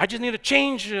just need to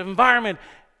change the environment.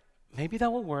 Maybe that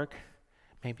will work.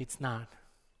 Maybe it's not.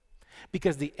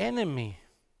 Because the enemy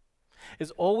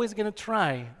is always going to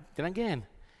try. Then again,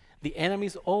 the enemy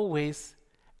is always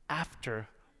after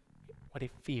what he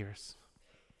fears.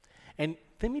 And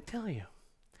let me tell you,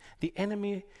 the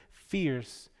enemy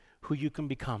fears who you can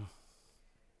become.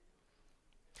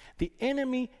 The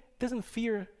enemy doesn't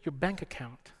fear your bank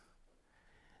account.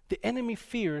 The enemy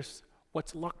fears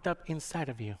what's locked up inside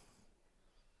of you.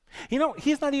 You know,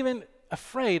 he's not even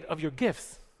afraid of your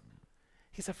gifts.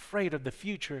 He's afraid of the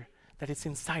future that is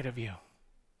inside of you.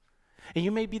 And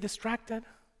you may be distracted.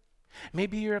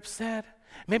 Maybe you're upset.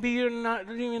 Maybe you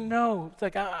don't even know. It's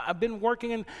like I've been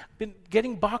working and been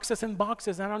getting boxes and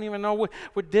boxes. I don't even know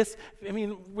where this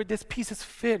pieces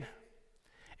fit.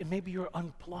 And maybe you're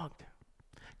unplugged,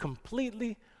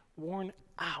 completely worn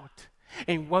out.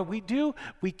 And what we do,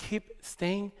 we keep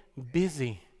staying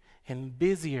busy and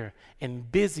busier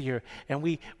and busier. And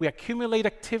we accumulate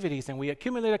activities and we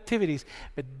accumulate activities.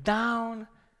 But down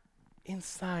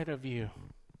inside of you,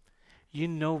 you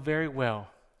know very well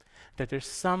that there's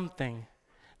something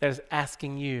that is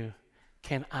asking you,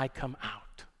 can I come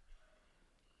out?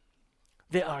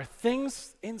 There are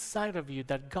things inside of you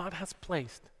that God has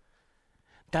placed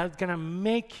that's going to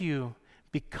make you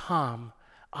become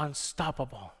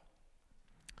unstoppable.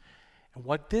 And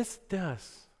what this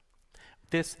does,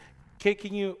 this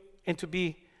kicking you into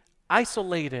be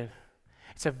isolated,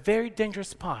 it's a very dangerous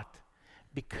spot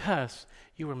because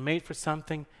you were made for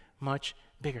something much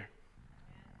bigger.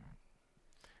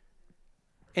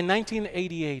 In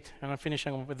 1988, and I'm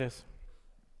finishing with this.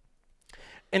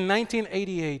 In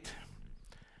 1988,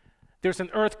 there's an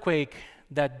earthquake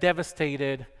that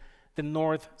devastated the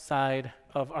north side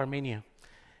of Armenia.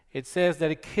 It says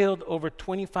that it killed over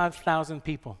 25,000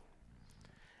 people.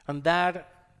 On that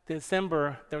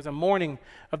December, there was a morning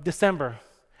of December.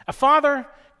 A father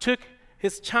took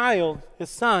his child, his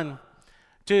son,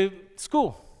 to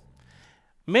school.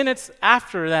 Minutes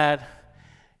after that,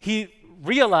 he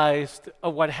realized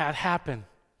of what had happened.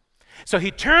 So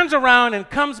he turns around and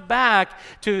comes back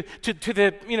to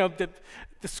the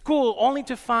school only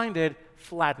to find it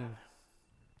flattened.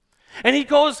 And he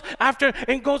goes after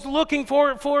and goes looking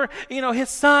for his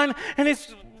son, and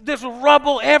there's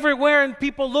rubble everywhere and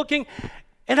people looking.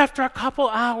 And after a couple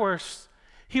hours,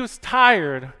 he was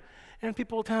tired, and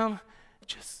people tell him,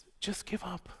 just give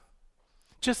up.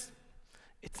 It's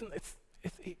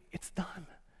done.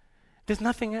 There's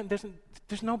nothing.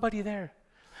 There's nobody there.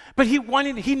 But he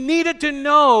needed to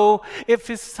know if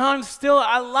his son's still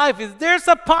alive. If there's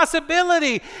a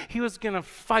possibility, he was going to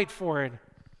fight for it.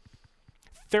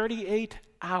 38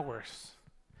 hours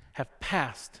have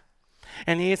passed.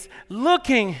 And he's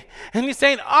looking, and he's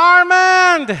saying,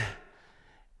 Armand!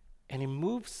 And he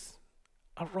moves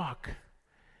a rock.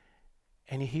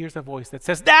 And he hears a voice that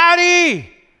says, Daddy!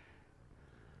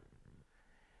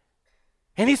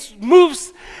 And he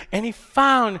moves, and he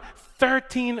found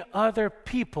 13 other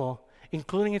people,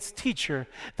 including its teacher,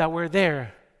 that were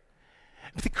there.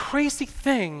 But the crazy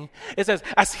thing is that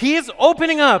as he is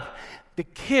opening up, the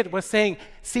kid was saying,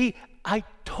 see, I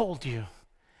told you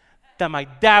that my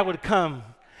dad would come.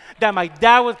 That my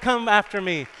dad would come after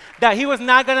me, that he was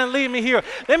not going to leave me here.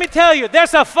 Let me tell you,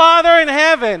 there's a Father in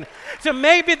heaven. So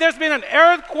maybe there's been an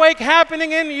earthquake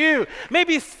happening in you.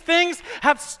 Maybe things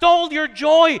have stole your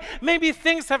joy. Maybe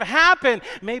things have happened.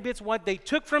 Maybe it's what they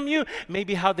took from you.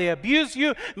 Maybe how they abused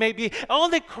you. Maybe all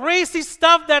the crazy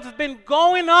stuff that's been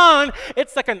going on.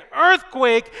 It's like an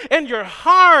earthquake, and your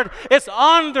heart is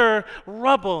under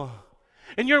rubble.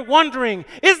 And you're wondering,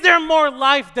 is there more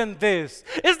life than this?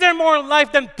 Is there more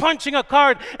life than punching a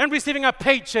card and receiving a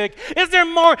paycheck? Is there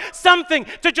more something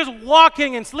to just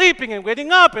walking and sleeping and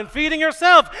waking up and feeding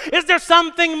yourself? Is there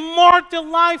something more to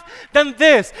life than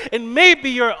this? And maybe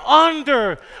you're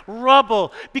under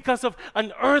rubble because of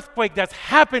an earthquake that's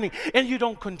happening and you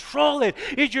don't control it.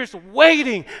 You're just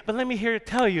waiting. But let me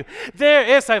tell you, there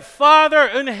is a Father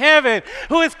in heaven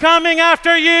who is coming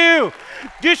after you.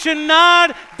 You should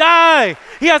not die.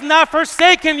 He has not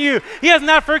forsaken you. He has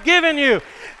not forgiven you.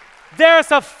 There's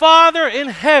a Father in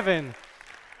heaven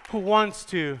who wants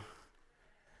to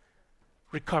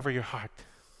recover your heart.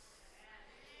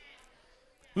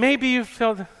 Maybe you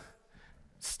felt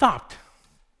stopped.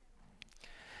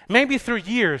 Maybe through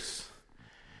years,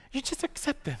 you just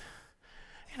accepted.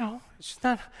 It's just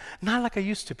not like I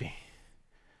used to be.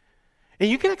 And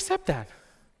you can accept that.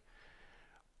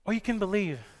 Or you can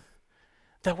believe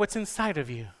that what's inside of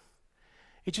you,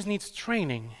 it just needs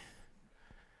training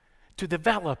to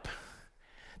develop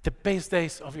the best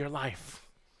days of your life.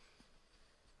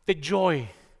 The joy,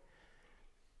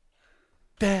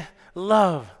 the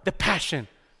love, the passion.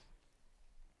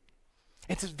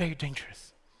 It's very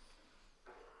dangerous.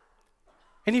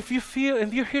 And if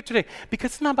you're here today,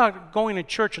 because it's not about going to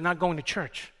church or not going to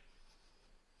church.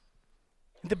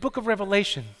 In the book of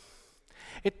Revelation,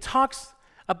 it talks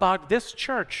about this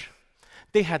church.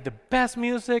 They had the best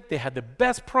music. They had the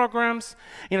best programs.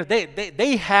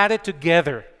 They had it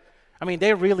together. I mean,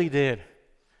 they really did.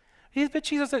 But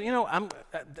Jesus said,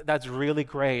 that's really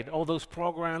great. All those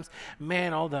programs,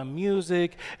 man, all the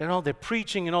music and all the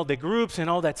preaching and all the groups and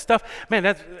all that stuff.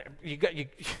 Man, you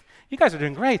guys are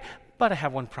doing great. But I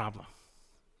have one problem.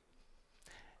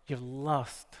 You've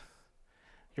lost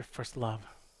your first love.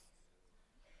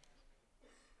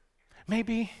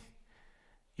 Maybe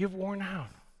you've worn out.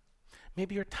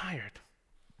 Maybe you're tired.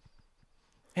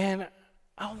 And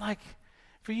I would like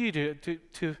for you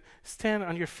to stand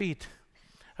on your feet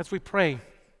as we pray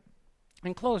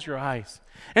and close your eyes.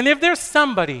 And if there's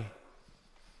somebody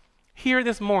here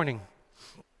this morning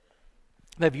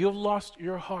that you've lost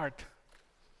your heart,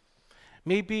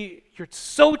 maybe you're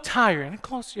so tired, and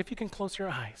if you can close your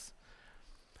eyes,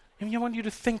 and I want you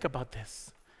to think about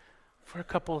this for a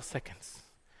couple of seconds.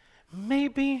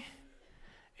 Maybe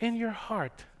in your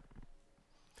heart,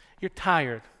 you're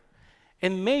tired,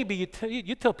 and maybe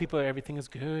you tell people everything is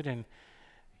good, and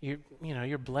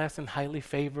you're blessed and highly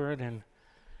favored, and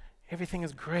everything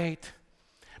is great.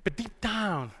 But deep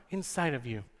down inside of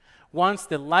you, once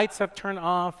the lights have turned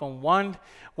off, and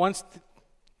once the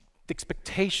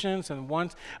expectations, and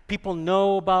once people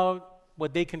know about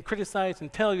what they can criticize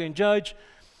and tell you and judge,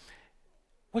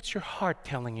 what's your heart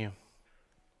telling you?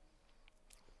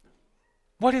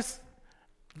 What is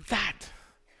that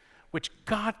which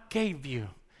God gave you,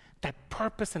 that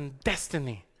purpose and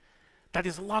destiny that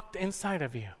is locked inside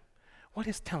of you? What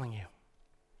is telling you?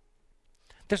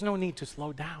 There's no need to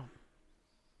slow down.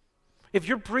 If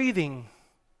you're breathing,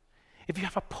 if you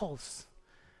have a pulse,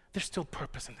 there's still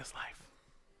purpose in this life.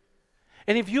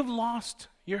 And if you've lost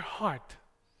your heart,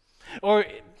 or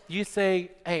you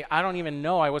say, hey, I don't even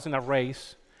know I was in a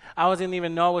race. I didn't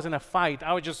even know I was in a fight.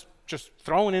 I was just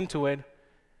thrown into it.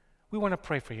 We want to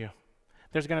pray for you.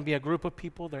 There's going to be a group of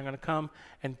people that are going to come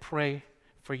and pray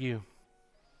for you.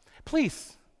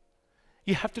 Please,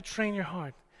 you have to train your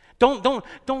heart. Don't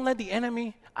let the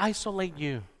enemy isolate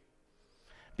you,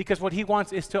 because what he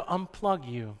wants is to unplug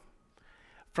you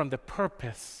from the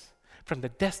purpose, from the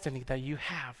destiny that you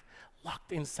have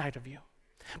locked inside of you.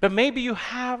 But maybe you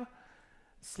have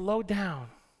slowed down,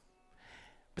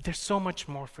 but there's so much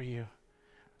more for you.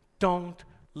 Don't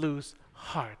lose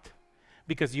heart,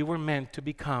 because you were meant to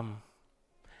become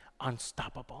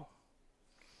unstoppable.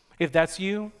 If that's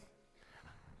you,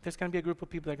 there's going to be a group of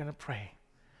people that are going to pray.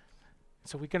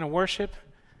 So we're going to worship.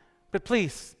 But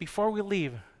please, before we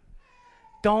leave,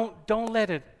 don't let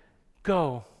it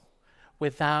go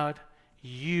without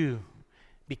you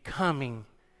becoming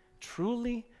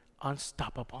truly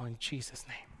unstoppable in Jesus'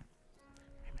 name.